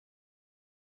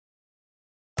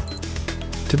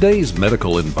Today's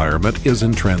medical environment is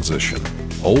in transition.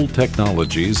 Old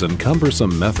technologies and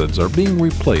cumbersome methods are being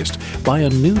replaced by a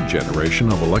new generation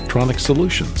of electronic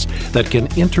solutions that can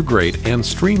integrate and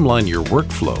streamline your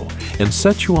workflow and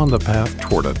set you on the path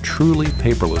toward a truly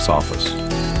paperless office.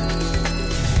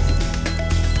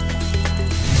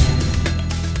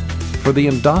 For the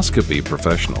endoscopy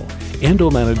professional,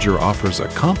 EndoManager offers a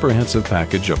comprehensive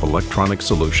package of electronic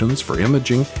solutions for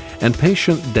imaging and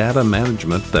patient data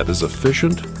management that is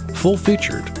efficient,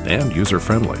 full-featured, and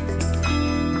user-friendly. Hey,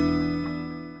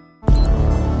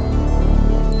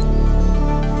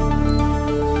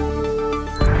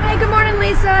 good morning,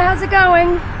 Lisa. How's it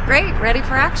going? Great. Ready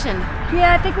for action.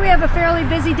 Yeah, I think we have a fairly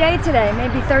busy day today.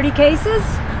 Maybe 30 cases?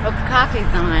 Hope the coffee's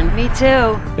on. Me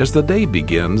too. As the day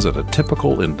begins at a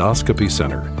typical endoscopy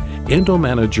center,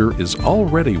 EndoManager is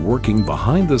already working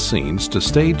behind the scenes to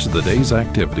stage the day's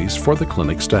activities for the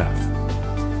clinic staff.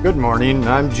 Good morning,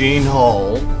 I'm Gene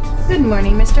Hall. Good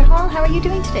morning, Mr. Hall. How are you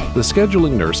doing today? The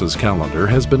scheduling nurse's calendar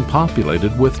has been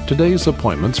populated with today's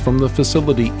appointments from the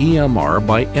facility EMR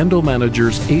by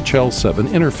EndoManager's HL7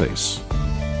 interface.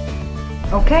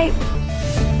 Okay.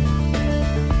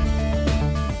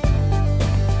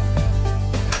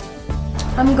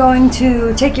 I'm going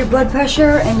to take your blood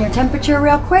pressure and your temperature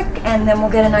real quick, and then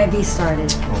we'll get an IV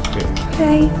started. Okay.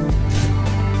 Okay.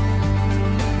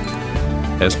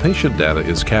 As patient data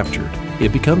is captured,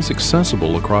 it becomes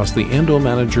accessible across the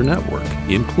EndoManager network,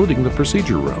 including the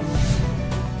procedure room.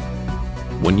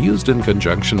 When used in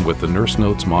conjunction with the Nurse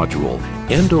Notes module,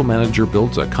 EndoManager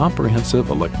builds a comprehensive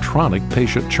electronic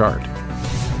patient chart,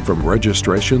 from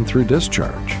registration through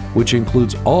discharge, which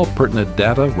includes all pertinent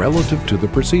data relative to the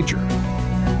procedure.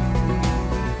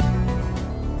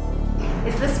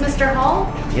 Is this Mr. Hall?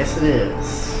 Yes, it is.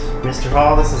 Mr.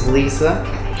 Hall, this is Lisa.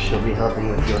 She'll be helping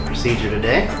with your procedure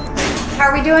today. How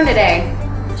are we doing today?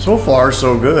 So far,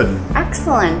 so good.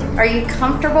 Excellent. Are you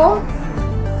comfortable?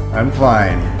 I'm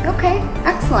fine. Okay,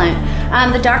 excellent.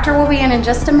 The doctor will be in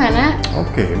just a minute.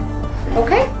 Okay.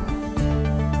 Okay?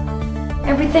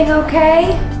 Everything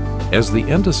okay? As the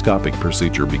endoscopic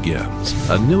procedure begins,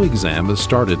 a new exam is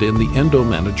started in the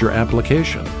EndoManager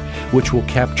application, which will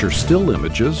capture still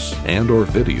images and/or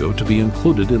video to be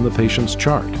included in the patient's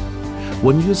chart.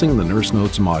 When using the Nurse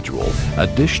Notes module,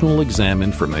 additional exam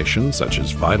information such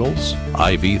as vitals,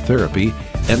 IV therapy,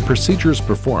 and procedures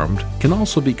performed can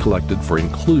also be collected for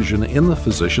inclusion in the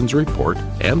physician's report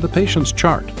and the patient's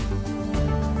chart.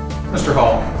 Mr.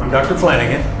 Hall, I'm Dr.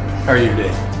 Flanagan. How are you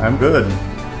today? I'm good.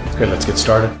 Good, let's get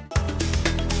started.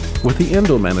 With the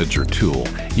EndoManager tool,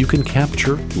 you can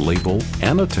capture, label,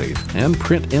 annotate, and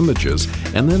print images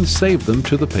and then save them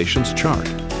to the patient's chart.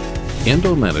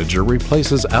 EndoManager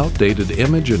replaces outdated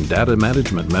image and data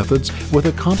management methods with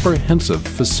a comprehensive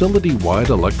facility-wide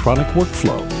electronic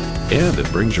workflow, and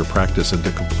it brings your practice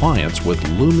into compliance with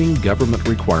looming government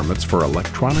requirements for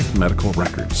electronic medical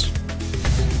records.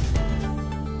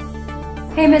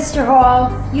 Hey, Mr.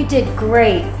 Hall, you did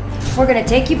great. We're going to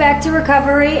take you back to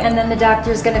recovery, and then the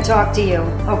doctor's going to talk to you,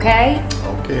 okay?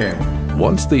 Okay.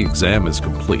 Once the exam is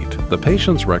complete, the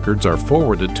patient's records are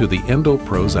forwarded to the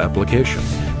EndoPros application,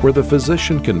 where the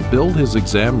physician can build his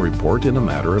exam report in a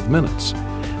matter of minutes.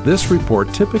 This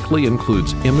report typically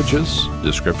includes images,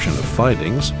 description of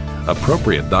findings,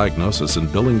 appropriate diagnosis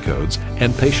and billing codes,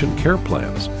 and patient care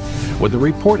plans. When the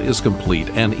report is complete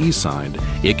and e-signed,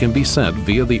 it can be sent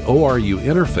via the ORU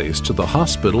interface to the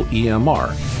hospital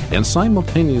EMR and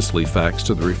simultaneously faxed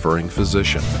to the referring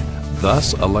physician,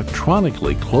 thus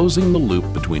electronically closing the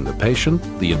loop between the patient,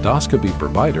 the endoscopy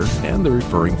provider, and the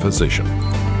referring physician.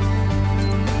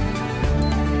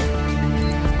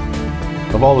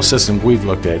 Of all the systems we've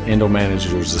looked at,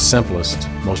 EndoManager is the simplest,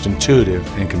 most intuitive,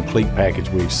 and complete package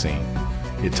we've seen.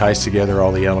 It ties together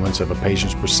all the elements of a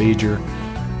patient's procedure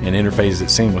and interfaces it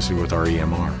seamlessly with our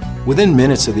EMR. Within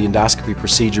minutes of the endoscopy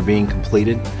procedure being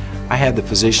completed, I had the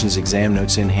physician's exam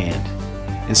notes in hand.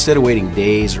 Instead of waiting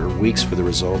days or weeks for the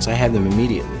results, I have them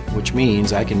immediately, which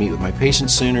means I can meet with my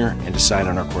patient sooner and decide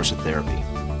on our course of therapy.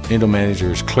 EndoManager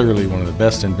is clearly one of the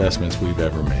best investments we've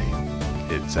ever made.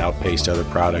 It's outpaced other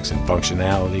products in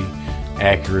functionality,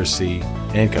 accuracy,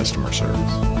 and customer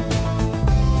service.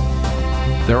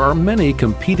 There are many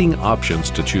competing options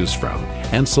to choose from,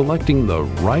 and selecting the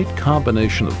right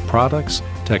combination of products,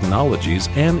 technologies,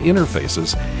 and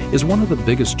interfaces is one of the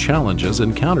biggest challenges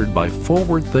encountered by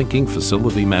forward-thinking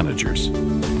facility managers.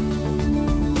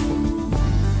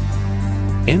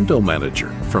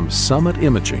 EndoManager from Summit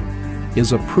Imaging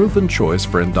is a proven choice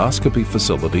for endoscopy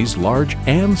facilities large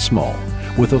and small,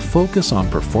 with a focus on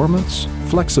performance,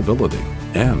 flexibility,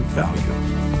 and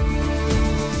value.